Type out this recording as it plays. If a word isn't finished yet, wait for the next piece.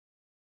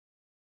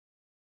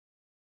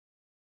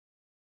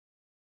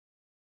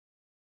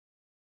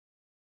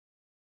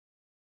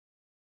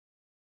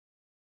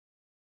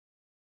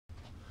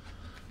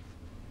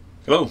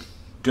Hello,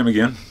 Jim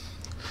again.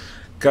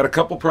 Got a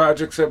couple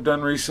projects I've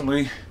done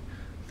recently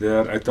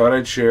that I thought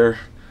I'd share.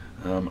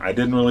 I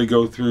didn't really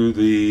go through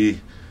the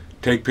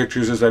take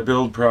pictures as I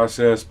build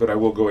process, but I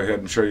will go ahead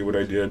and show you what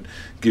I did,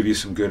 give you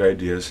some good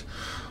ideas.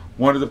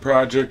 One of the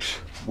projects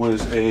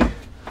was a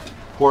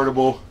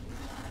portable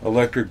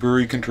electric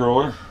brewery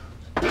controller,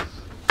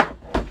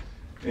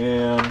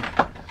 and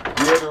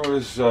the other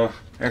was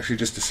actually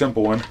just a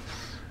simple one.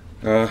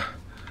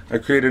 I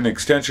created an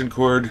extension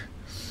cord,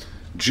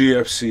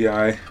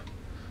 GFCI.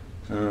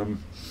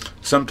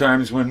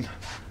 Sometimes when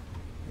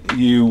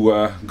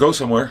you go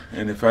somewhere,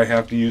 and if I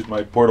have to use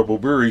my portable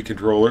brewery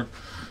controller,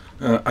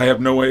 I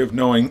have no way of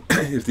knowing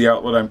if the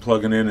outlet I'm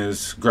plugging in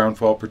is ground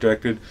fault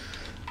protected.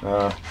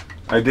 I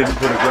didn't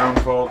put a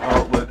ground fault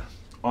outlet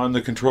on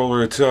the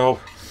controller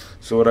itself,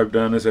 so what I've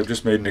done is I've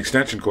just made an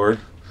extension cord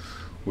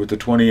with the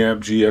 20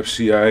 amp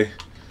GFCI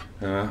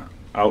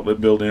outlet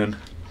built in.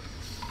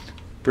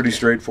 Pretty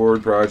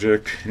straightforward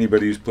project.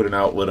 Anybody who's put an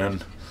outlet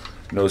in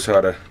knows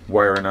how to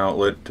wire an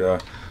outlet.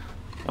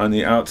 On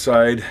the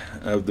outside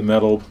of the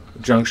metal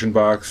junction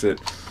box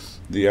that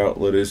the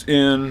outlet is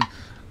in,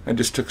 I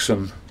just took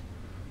some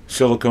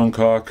silicone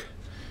caulk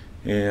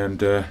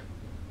and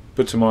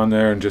put some on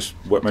there and just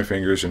wet my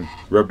fingers and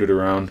rubbed it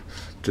around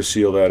to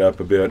seal that up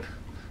a bit.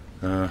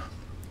 I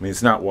mean,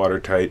 it's not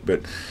watertight,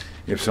 but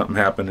if something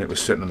happened, it was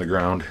sitting on the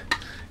ground,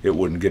 it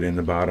wouldn't get in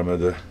the bottom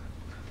of the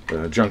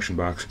junction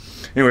box.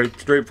 Anyway,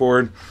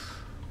 straightforward.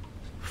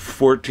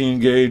 14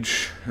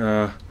 gauge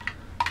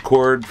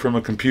cord from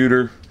a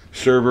computer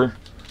server.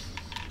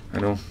 I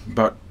know,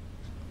 about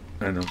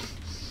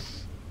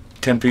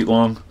 10 feet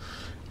long,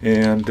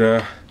 and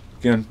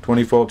again,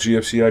 20 volt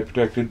GFCI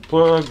protected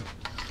plug.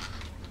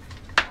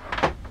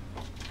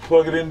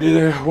 Plug it into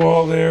the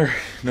wall there.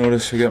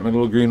 Notice I got my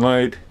little green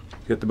light.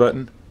 Hit the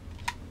button,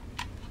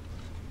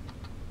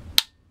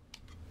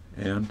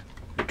 and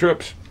it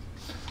trips.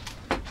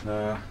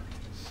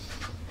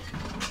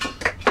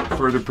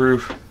 Further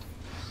proof.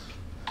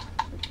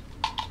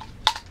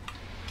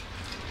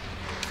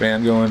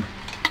 Fan going.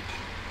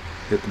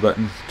 Hit the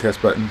button.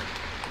 Test button.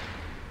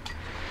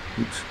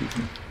 Oops, excuse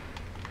me.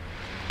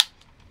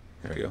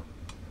 There we go.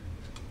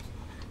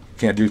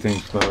 Can't do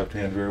things with my left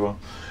hand very well.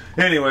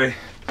 Anyway,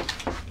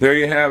 there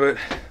you have it.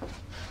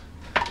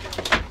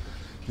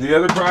 The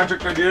other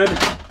project I did,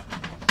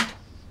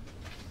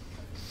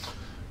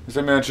 as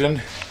I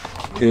mentioned,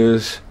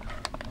 is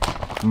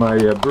my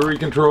brewery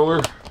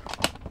controller.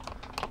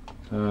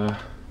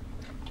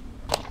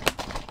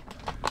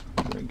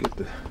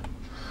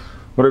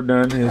 What I've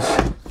done is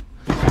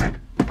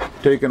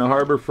taken a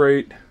Harbor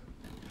Freight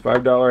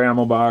 $5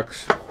 ammo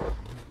box,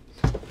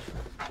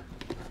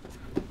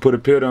 put a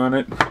PID on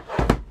it,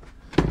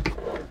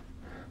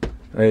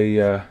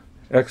 a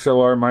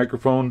XLR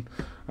microphone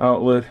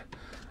outlet,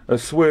 a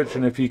switch,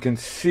 and if you can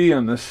see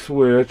on the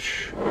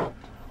switch, I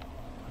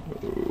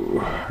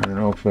don't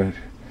know if I'd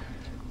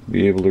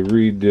be able to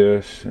read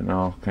this, and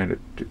I'll kind of,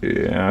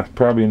 yeah,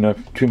 probably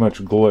too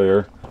much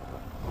glare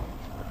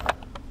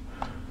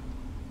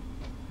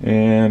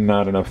and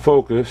not enough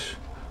focus,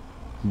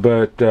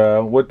 but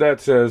what that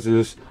says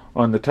is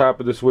on the top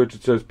of the switch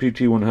it says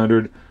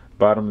PT100,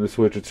 bottom of the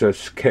switch it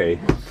says K.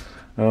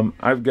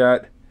 I've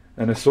got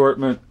an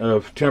assortment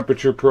of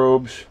temperature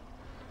probes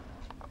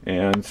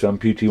and some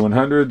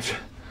PT100s,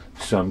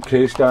 some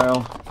K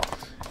style,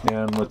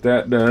 and what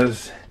that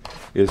does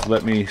is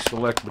let me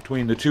select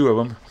between the two of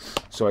them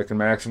so I can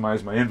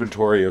maximize my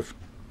inventory of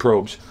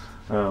probes.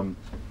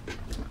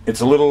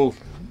 It's a little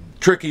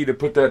tricky to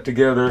put that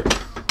together.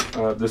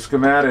 The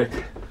schematic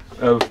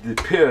of the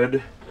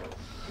PID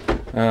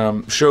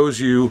shows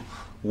you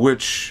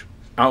which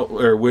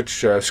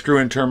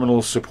screw-in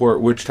terminals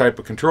support which type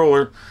of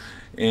controller,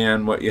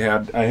 and what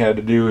I had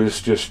to do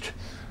is just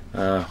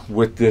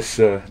with this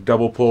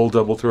double pull,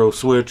 double throw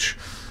switch,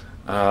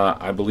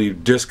 I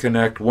believe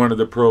disconnect one of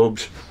the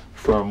probes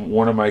from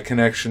one of my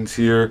connections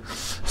here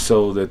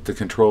so that the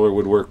controller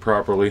would work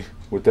properly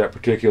with that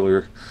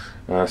particular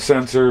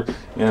sensor.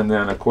 And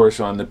then of course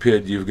on the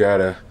PID you've got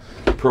to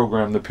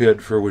program the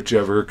PID for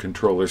whichever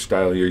controller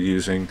style you're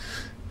using.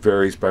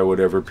 Varies by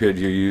whatever PID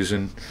you're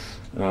using.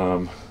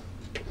 I'm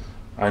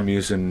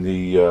using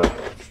the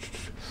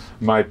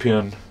my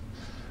pin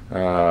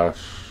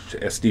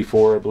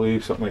SD4, I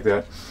believe, something like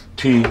that.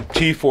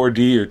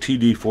 T4D or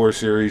TD4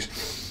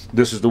 series.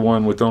 This is the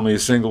one with only a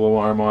single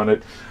alarm on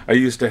it. I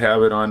used to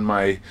have it on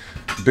my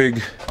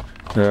big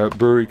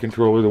brewery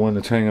controller, the one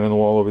that's hanging on the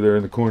wall over there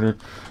in the corner,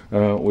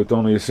 with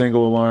only a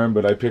single alarm,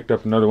 but I picked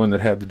up another one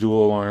that had the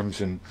dual alarms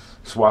and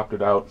swapped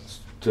it out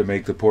to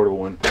make the portable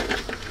one.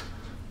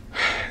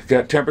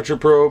 Got temperature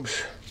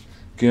probes,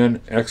 again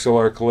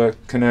XLR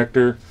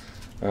connector.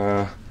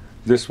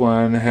 This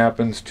one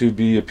happens to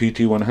be a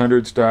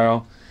PT100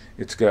 style.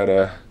 It's got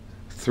a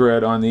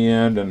thread on the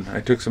end, and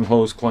I took some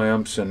hose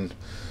clamps and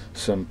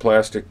some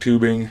plastic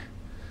tubing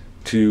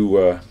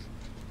to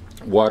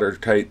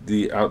watertight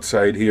the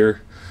outside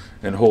here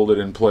and hold it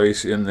in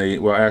place in the,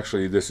 well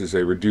actually this is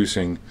a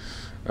reducing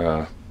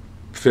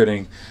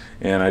fitting,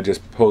 and I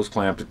just hose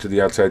clamped it to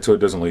the outside so it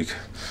doesn't leak.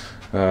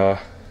 I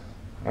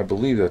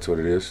believe that's what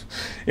it is.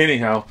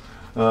 Anyhow,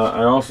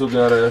 I also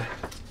got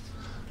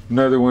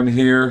another one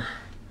here,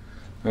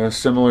 a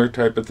similar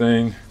type of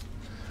thing.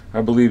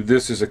 I believe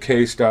this is a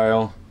K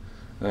style,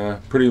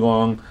 pretty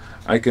long.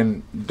 I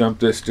can dump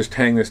this, just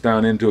hang this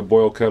down into a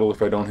boil kettle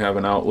if I don't have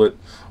an outlet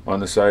on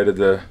the side of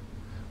the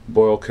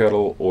boil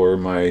kettle or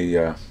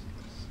my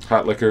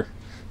hot liquor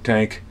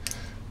tank.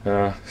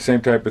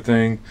 Same type of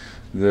thing.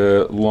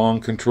 The long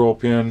control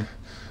pin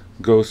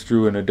goes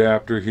through an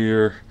adapter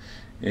here,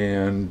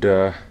 and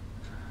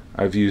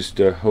I've used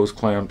hose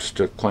clamps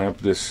to clamp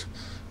this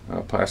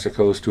plastic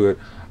hose to it.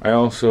 I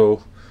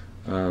also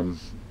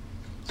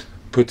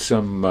put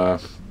some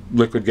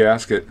liquid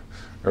gasket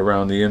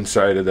around the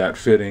inside of that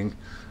fitting.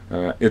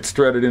 It's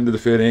threaded into the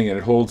fitting and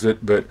it holds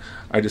it, but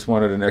I just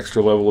wanted an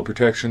extra level of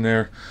protection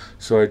there,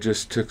 so I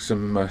just took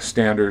some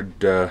standard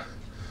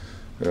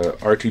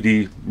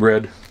RTD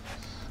red,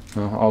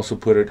 also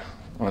put it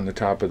on the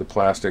top of the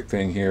plastic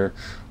thing here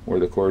where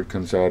the cord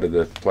comes out of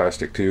the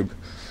plastic tube.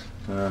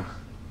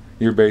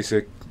 Your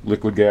basic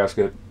liquid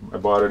gasket. I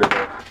bought it at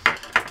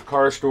a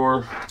car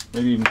store,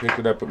 maybe even picked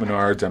it up at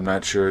Menards, I'm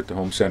not sure, at the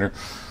home center.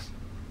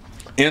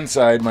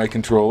 Inside my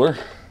controller,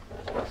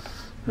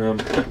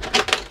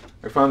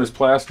 I found this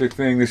plastic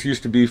thing. This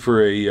used to be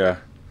for a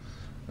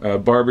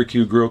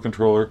barbecue grill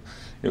controller.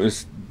 It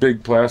was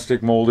big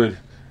plastic molded,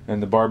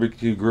 and the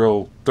barbecue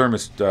grill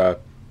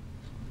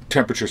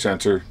temperature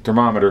sensor,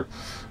 thermometer.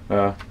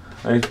 I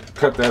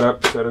cut that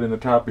up, set it in the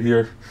top of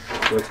here.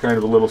 So it's kind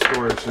of a little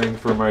storage thing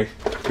for my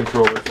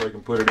controller, so I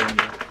can put it in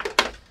the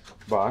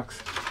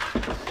box.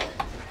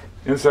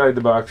 Inside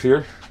the box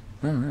here,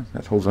 oh,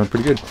 that holds on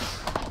pretty good.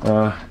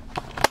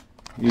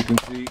 You can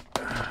see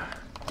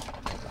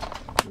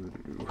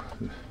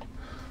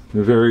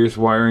the various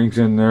wirings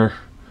in there.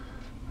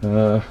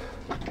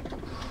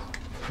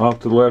 Off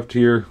to the left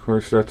here, of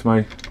course, that's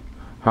my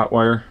hot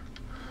wire.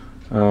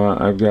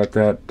 I've got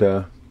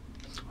that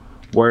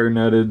wire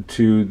netted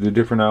to the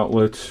different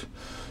outlets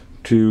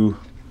to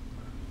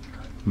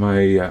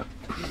my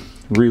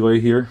relay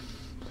here,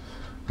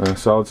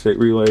 solid state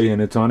relay,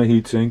 and it's on a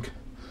heatsink.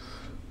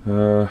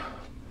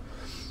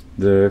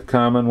 The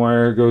common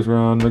wire goes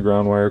around the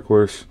ground wire, of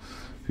course.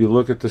 If you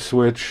look at the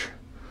switch,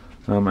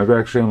 I've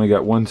actually only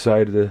got one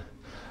side of the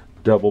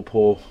double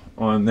pole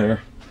on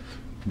there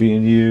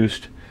being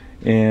used,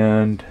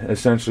 and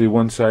essentially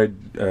one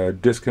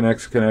side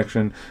disconnects the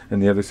connection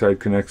and the other side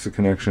connects the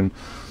connection,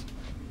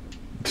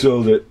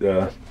 so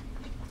that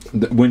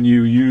when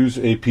you use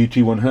a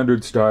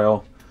PT100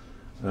 style,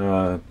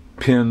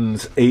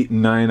 pins 8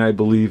 and 9 I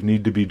believe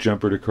need to be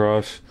jumpered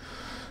across.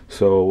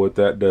 So what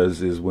that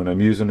does is when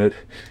I'm using it,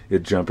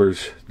 it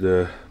jumpers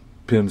the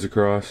pins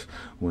across.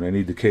 When I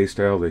need the K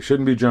style, they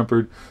shouldn't be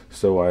jumpered,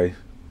 so I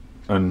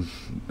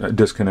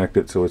disconnect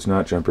it so it's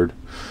not jumpered.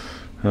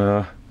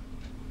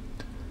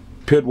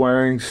 PID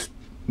wirings,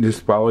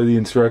 just follow the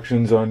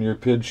instructions on your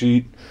PID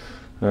sheet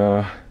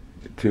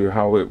to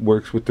how it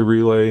works with the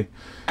relay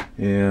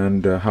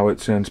and how it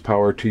sends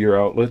power to your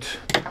outlets.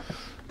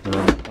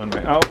 On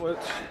my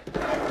outlets,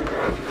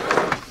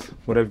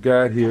 what I've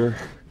got here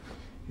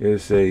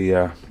is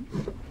a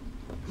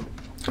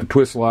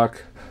twist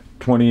lock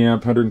 20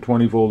 amp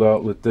 120 volt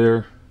outlet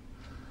there.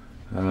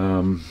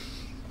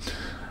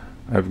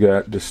 I've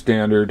got the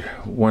standard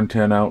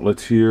 110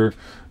 outlets here.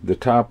 The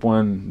top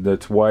one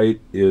that's white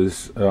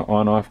is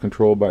on-off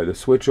control by the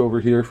switch over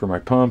here for my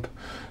pump.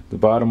 The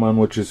bottom one,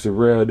 which is the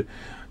red,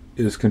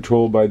 is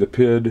controlled by the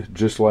PID,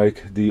 just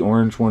like the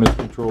orange one is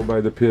controlled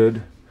by the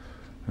PID.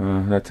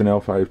 That's an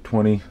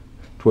L520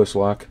 twist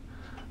lock.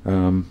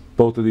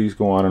 Both of these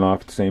go on and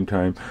off at the same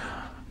time.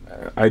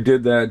 I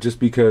did that just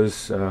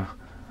because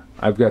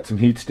I've got some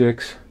heat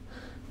sticks,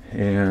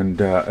 and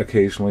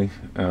occasionally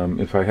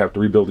if I have to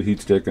rebuild a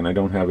heat stick and I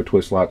don't have a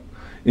twist lock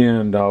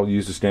in, I'll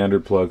use a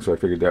standard plug, so I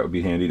figured that would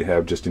be handy to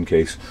have just in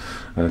case.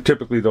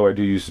 Typically though, I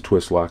do use the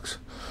twist locks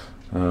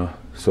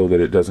so that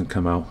it doesn't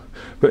come out.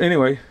 But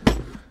anyway,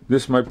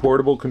 this is my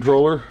portable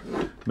controller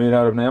made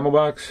out of an ammo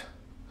box.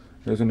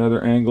 There's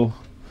another angle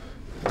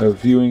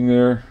of viewing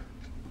there,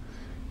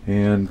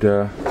 and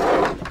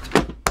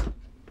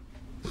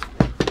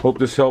hope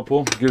this is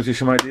helpful, gives you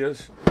some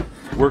ideas.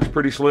 Works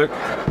pretty slick.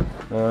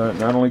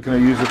 Not only can I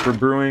use it for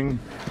brewing,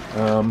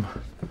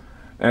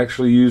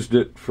 actually used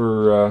it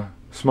for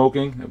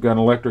smoking. I've got an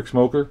electric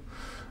smoker.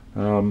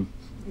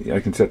 I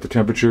can set the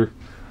temperature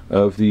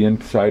of the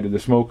inside of the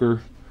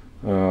smoker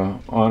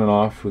on and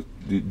off with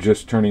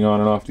just turning on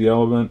and off the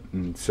element,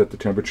 and set the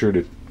temperature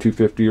to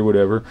 250 or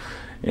whatever,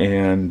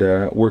 and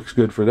works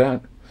good for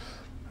that.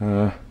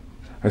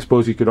 I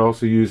suppose you could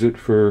also use it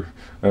for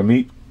a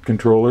meat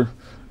controller.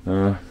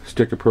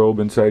 Stick a probe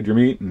inside your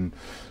meat, and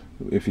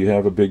if you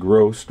have a big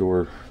roast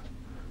or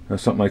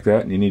something like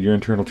that and you need your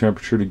internal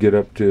temperature to get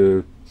up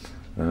to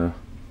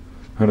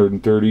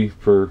 130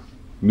 for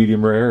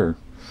medium rare or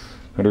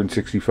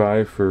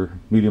 165 for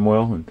medium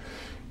well, and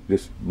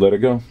just let it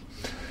go.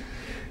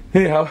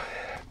 Anyhow,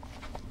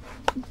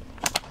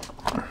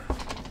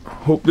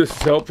 hope this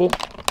is helpful.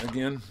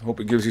 again, hope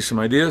it gives you some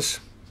ideas.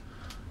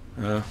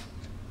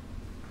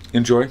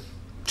 Enjoy.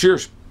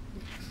 Cheers.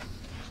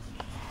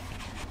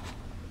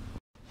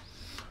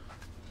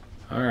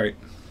 Alright,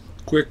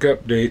 quick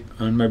update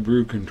on my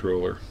brew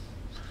controller.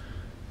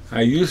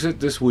 I use it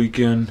this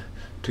weekend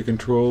to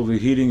control the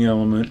heating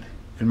element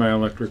in my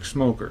electric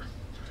smoker.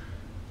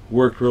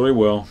 Worked really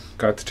well,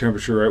 got the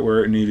temperature right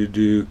where it needed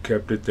to,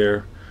 kept it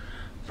there.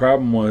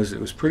 Problem was,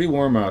 it was pretty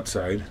warm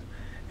outside,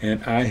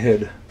 and I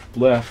had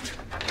left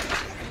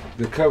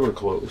the cover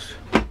closed,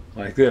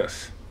 like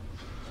this.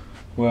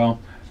 Well,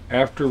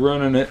 after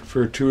running it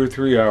for 2 or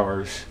 3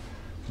 hours,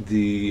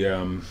 the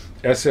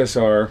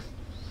SSR,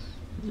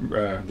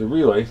 the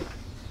relay,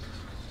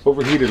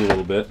 overheated a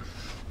little bit,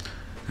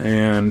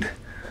 and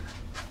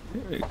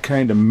it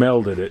kind of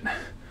melted it.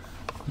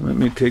 Let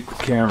me take the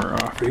camera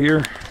off of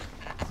here,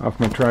 off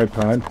my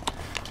tripod,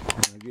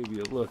 and I'll give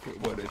you a look at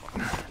what it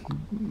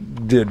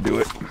did to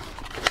it.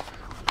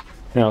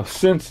 Now,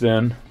 since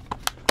then,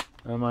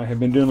 I have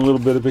been doing a little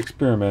bit of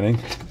experimenting,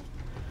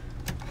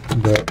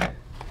 but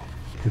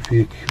if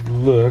you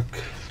look,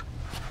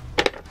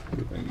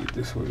 if I can get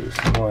this where there's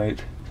some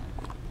light.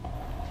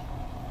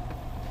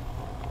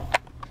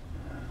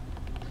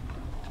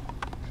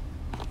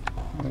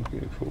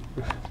 Okay,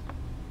 focus.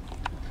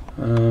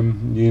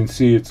 You can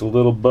see it's a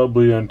little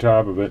bubbly on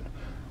top of it.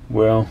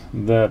 Well,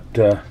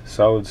 that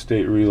solid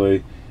state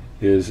relay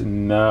is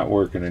not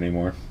working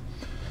anymore.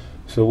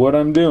 So what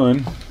I'm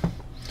doing,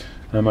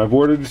 I've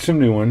ordered some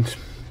new ones.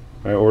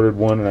 I ordered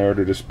one and I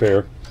ordered a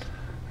spare.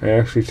 I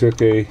actually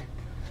took a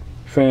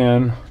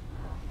fan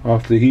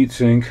off the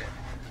heatsink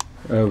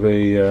of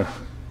a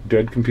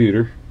dead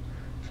computer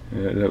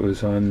that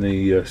was on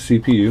the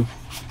CPU,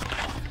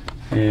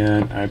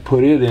 and I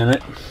put it in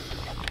it.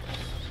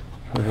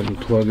 Go ahead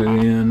and plug it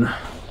in.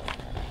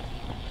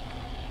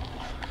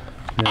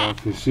 Now,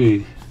 if you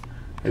see,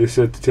 I just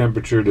set the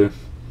temperature to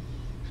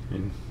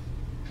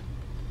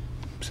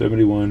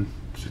 71.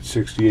 It's at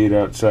 68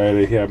 outside.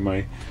 I have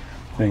my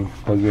thing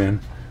plugged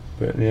in,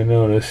 but you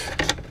notice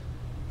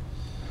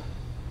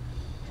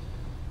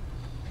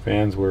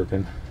fan's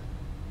working.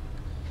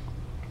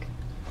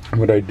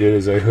 What I did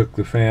is I hooked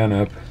the fan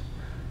up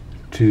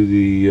to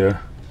the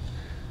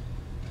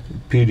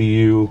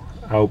PDU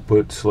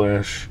output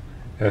slash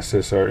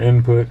SSR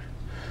input,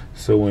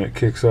 so when it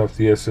kicks off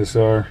the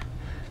SSR,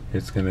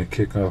 it's going to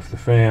kick off the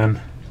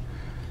fan.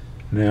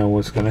 Now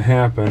what's going to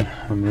happen,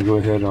 I'm going to go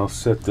ahead and I'll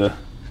set the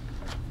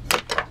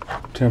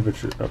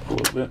temperature up a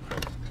little bit.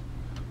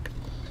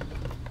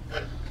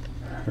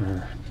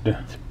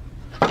 Let's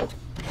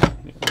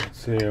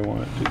say I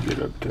want it to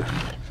get up to,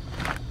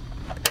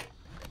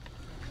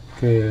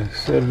 okay,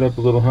 set it up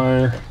a little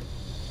higher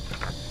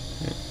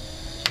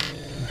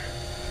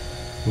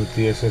with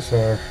the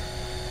SSR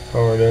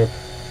powered up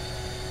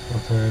all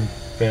the time.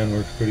 Fan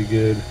works pretty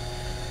good.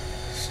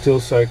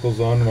 Still cycles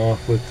on and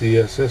off with the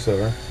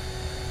SSR,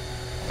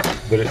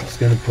 but it's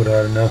going to put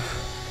out enough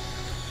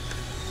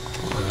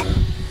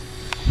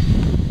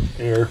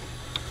air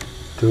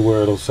to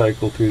where it'll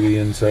cycle through the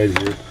inside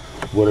here.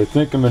 What I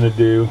think I'm going to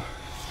do,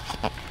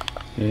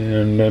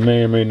 and I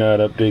may or may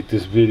not update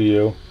this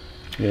video,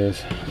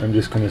 is I'm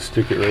just going to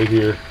stick it right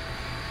here.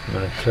 I'm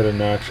going to cut a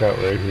notch out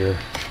right here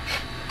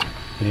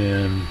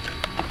and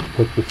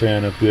put the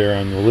fan up there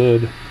on the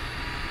lid,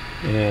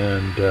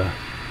 and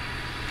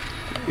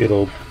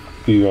it'll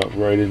be up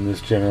right in this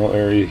general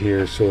area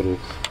here, so it'll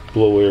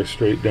blow air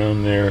straight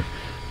down there,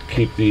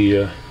 keep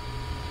the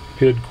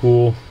PID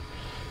cool,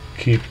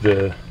 keep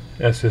the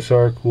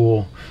SSR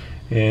cool,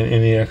 and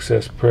any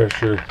excess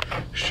pressure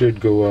should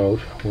go out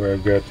where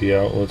I've got the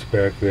outlets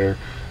back there.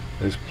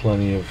 There's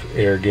plenty of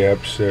air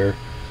gaps there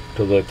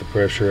to let the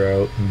pressure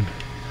out, and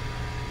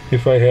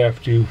if I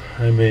have to,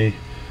 I may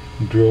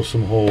drill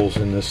some holes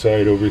in the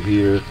side over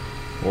here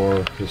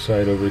or the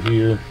side over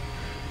here,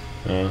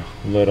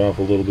 let off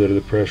a little bit of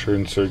the pressure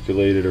and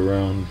circulate it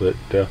around. But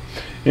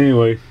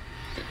anyway,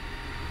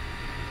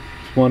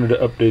 just wanted to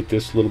update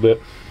this a little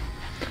bit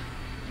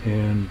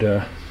and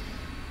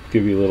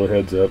give you a little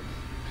heads up.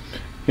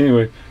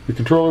 Anyway, the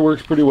controller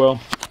works pretty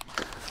well.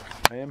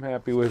 I am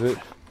happy with it.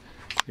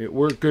 It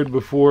worked good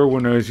before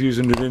when I was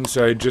using it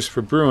inside just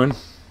for brewing,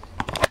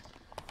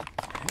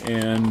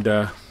 and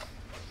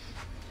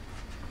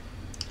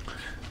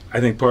I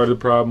think part of the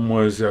problem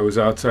was I was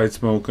outside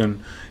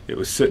smoking. It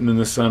was sitting in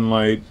the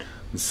sunlight,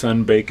 the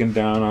sun baking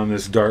down on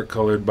this dark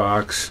colored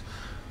box.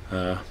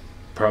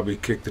 Probably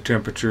kicked the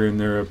temperature in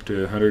there up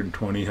to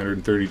 120,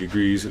 130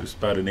 degrees. It was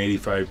about an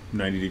 85,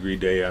 90 degree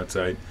day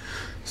outside.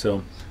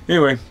 So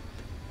anyway,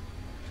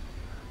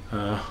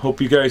 hope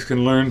you guys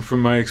can learn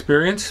from my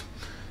experience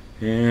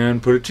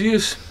and put it to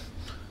use.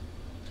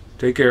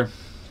 Take care.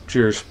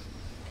 Cheers.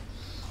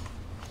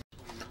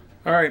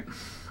 Alright,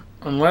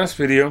 on the last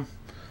video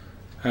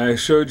I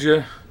showed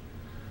you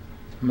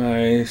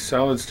my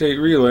solid state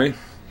relay,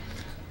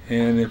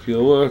 and if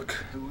you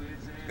look,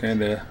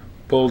 kind of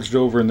bulged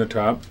over in the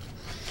top.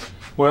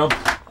 Well,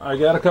 I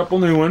got a couple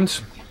new ones,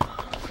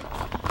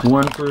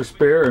 one for a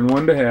spare and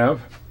one to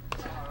have,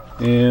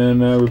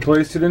 and I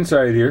replaced it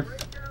inside here.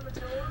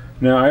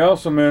 Now I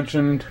also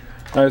mentioned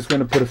I was going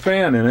to put a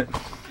fan in it,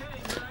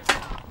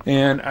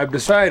 and I've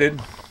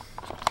decided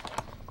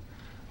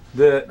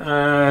that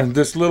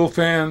this little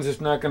fan's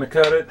just not going to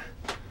cut it,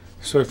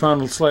 so I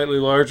found a slightly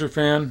larger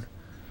fan.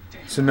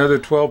 It's another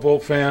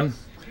 12-volt fan.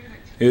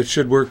 It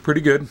should work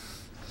pretty good.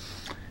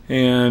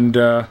 And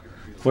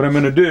what I'm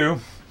going to do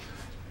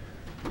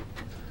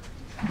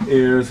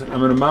is I'm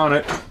going to mount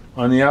it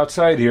on the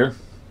outside here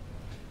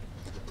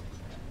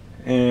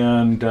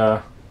and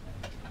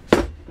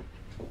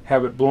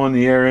have it blowing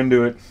the air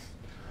into it.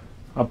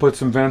 I'll put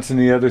some vents in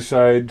the other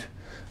side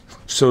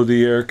so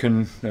the air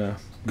can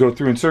go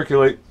through and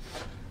circulate,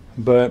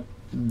 but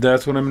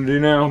that's what I'm going to do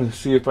now to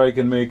see if I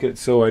can make it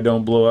so I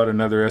don't blow out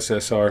another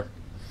SSR.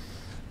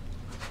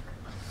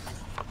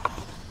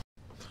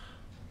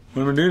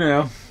 What I'm going to do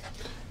now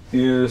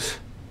is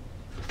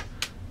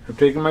I've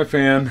taken my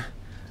fan,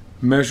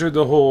 measured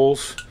the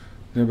holes,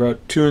 they're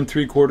about 2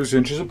 3/4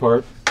 inches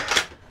apart,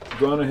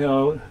 gone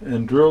ahead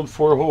and drilled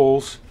 4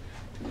 holes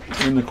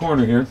in the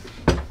corner here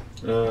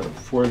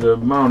for the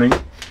mounting.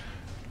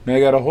 Now I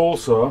got a hole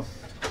saw.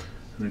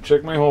 I'm going to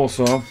check my hole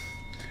saw,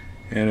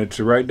 and it's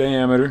the right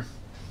diameter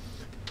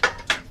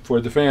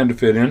for the fan to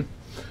fit in,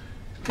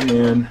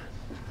 and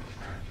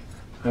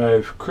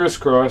I've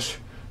crisscrossed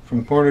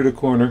from corner to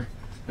corner,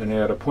 and I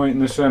had a point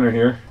in the center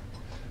here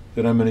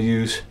that I'm going to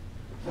use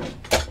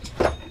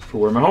for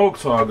where my hole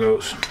saw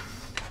goes.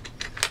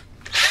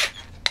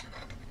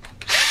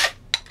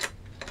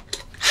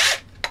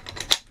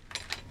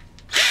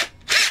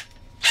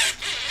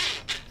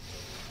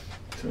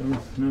 So I'm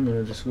going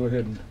to just go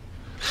ahead and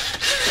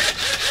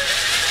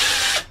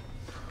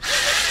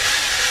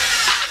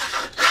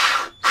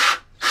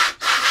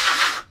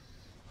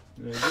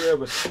I do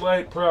have a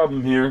slight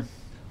problem here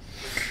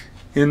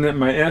in that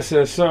my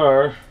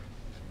SSR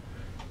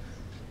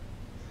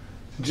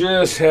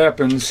just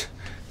happens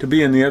to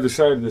be on the other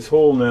side of this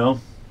hole now,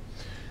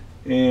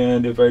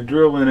 and if I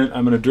drill in it,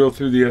 I'm going to drill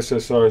through the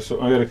SSR, so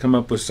I got to come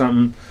up with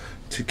something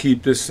to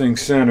keep this thing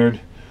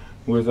centered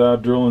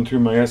without drilling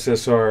through my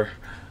SSR.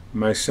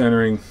 My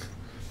centering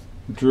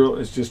drill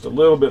is just a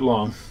little bit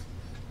long,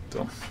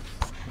 so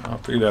I'll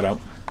figure that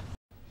out.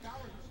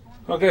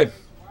 Okay,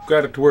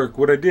 got it to work.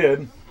 What I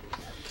did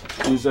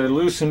is I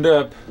loosened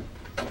up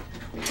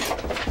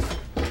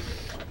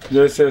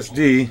the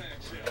SSD,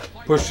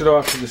 pushed it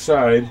off to the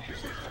side,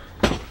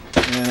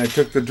 and I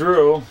took the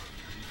drill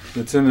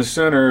that's in the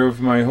center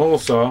of my hole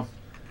saw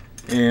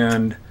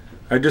and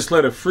I just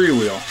let it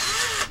freewheel.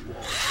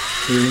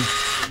 See?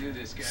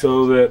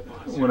 So that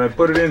when I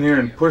put it in here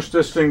and pushed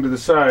this thing to the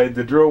side,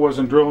 the drill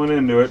wasn't drilling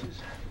into it,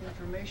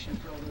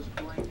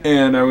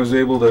 and I was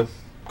able to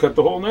cut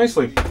the hole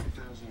nicely.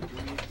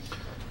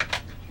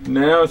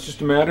 Now it's just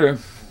a matter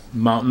of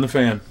mounting the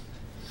fan.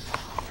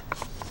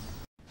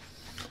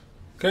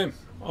 Okay,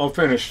 all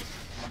finished.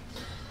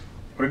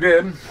 What I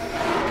did,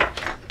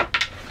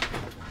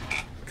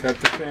 got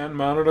the fan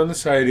mounted on the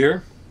side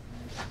here.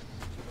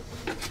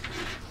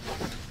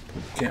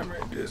 Camera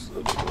just a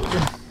little bit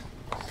closer.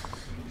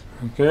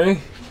 Okay,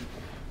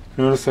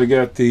 notice I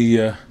got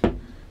the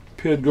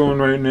PID going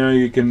right now.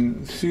 You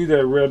can see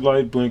that red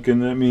light blinking.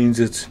 That means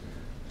it's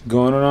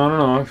going on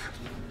and off.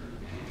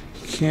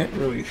 Can't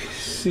really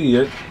see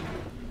it,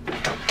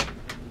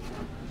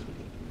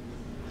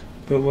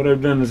 but what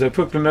I've done is I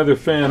hooked another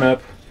fan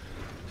up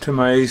to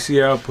my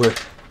AC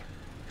output,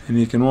 and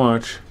you can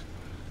watch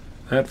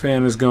that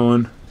fan is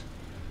going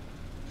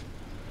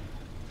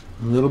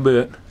a little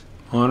bit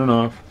on and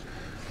off.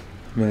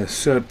 I'm going to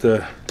set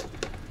the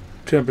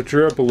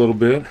temperature up a little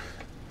bit.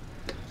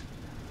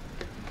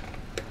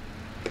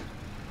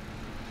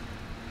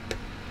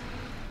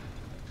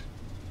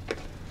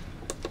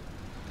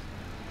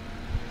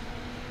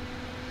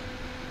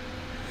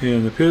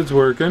 And the PID's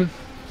working.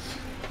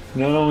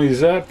 Not only is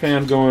that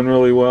fan going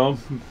really well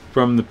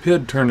from the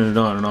PID turning it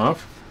on and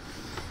off,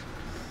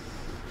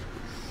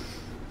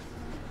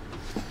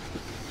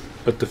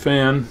 but the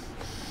fan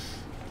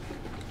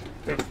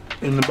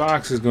in the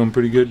box is going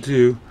pretty good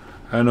too.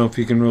 I don't know if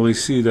you can really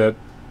see that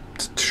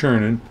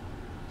churning,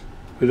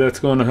 but that's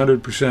going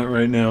 100%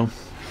 right now.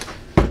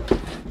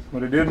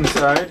 What I did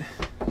inside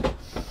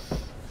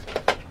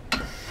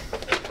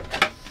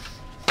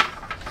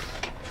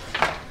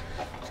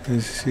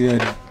is, see,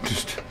 I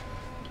just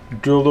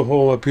drilled a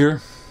hole up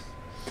here,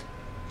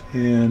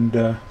 and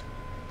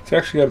it's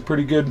actually got a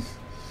pretty good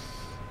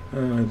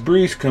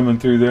breeze coming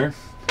through there.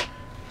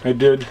 I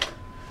did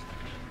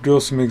drill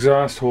some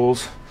exhaust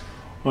holes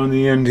on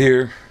the end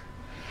here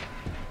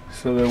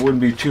so there wouldn't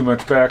be too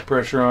much back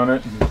pressure on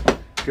it and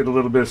get a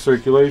little bit of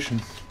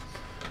circulation.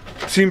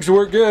 Seems to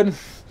work good.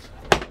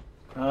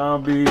 I'll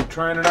be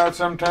trying it out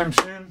sometime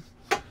soon.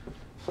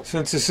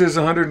 Since this is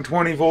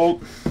 120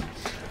 volt,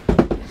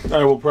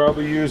 I will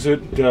probably use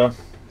it on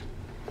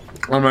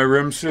my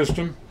rim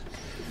system.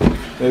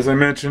 As I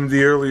mentioned in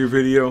the earlier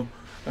video,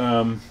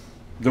 the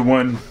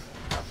one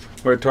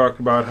where I talked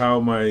about how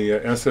my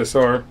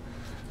SSR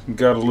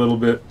got a little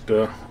bit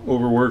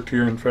overworked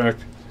here. In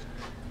fact,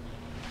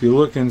 if you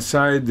look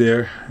inside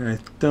there, I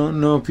don't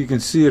know if you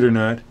can see it or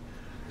not,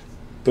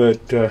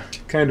 but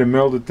kind of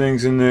melded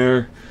things in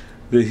there.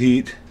 The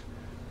heat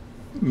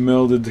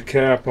melded the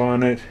cap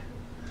on it,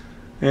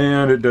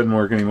 and it doesn't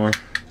work anymore.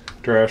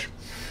 Trash.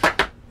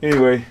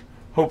 Anyway,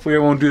 hopefully I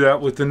won't do that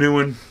with the new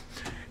one,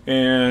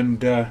 and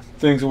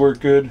things will work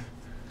good.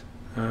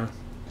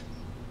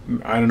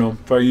 I don't know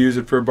if I use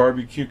it for a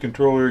barbecue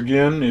controller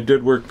again. It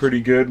did work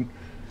pretty good,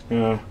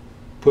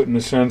 putting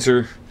a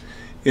sensor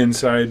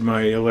inside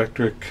my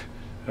electric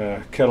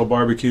kettle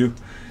barbecue,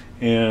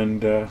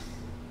 and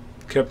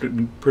kept it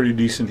in pretty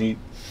decent heat.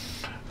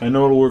 I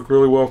know it'll work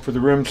really well for the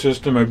rim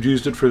system. I've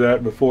used it for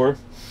that before,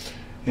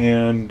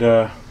 and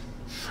I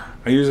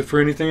use it for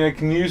anything I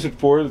can use it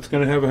for that's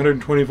going to have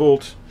 120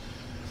 volts.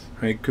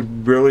 I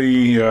could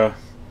really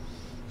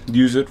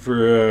use it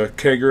for a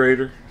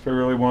kegerator if I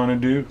really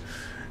want to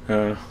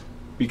do.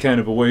 Be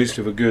kind of a waste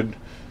of a good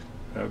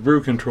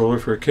brew controller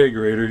for a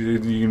kegerator. You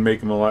can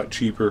make them a lot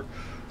cheaper.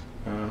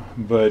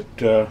 But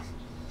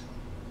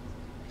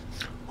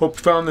hope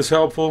you found this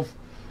helpful.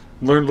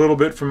 Learned a little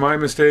bit from my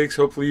mistakes.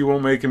 Hopefully you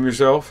won't make them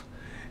yourself.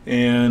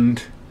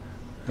 And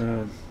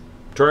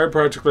try a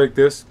project like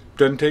this.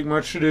 Doesn't take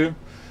much to do.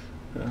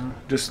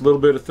 Just a little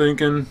bit of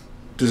thinking.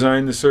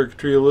 Design the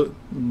circuitry a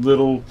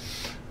little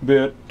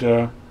bit.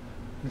 Like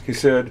I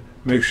said,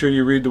 make sure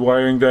you read the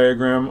wiring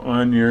diagram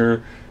on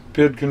your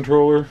PID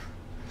controller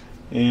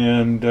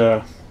and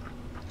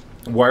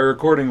wire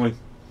accordingly.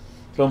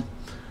 So,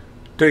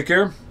 take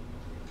care.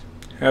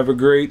 Have a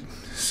great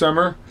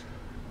summer.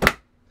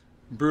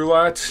 Brew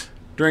lots,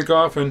 drink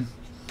often.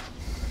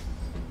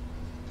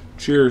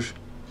 Cheers.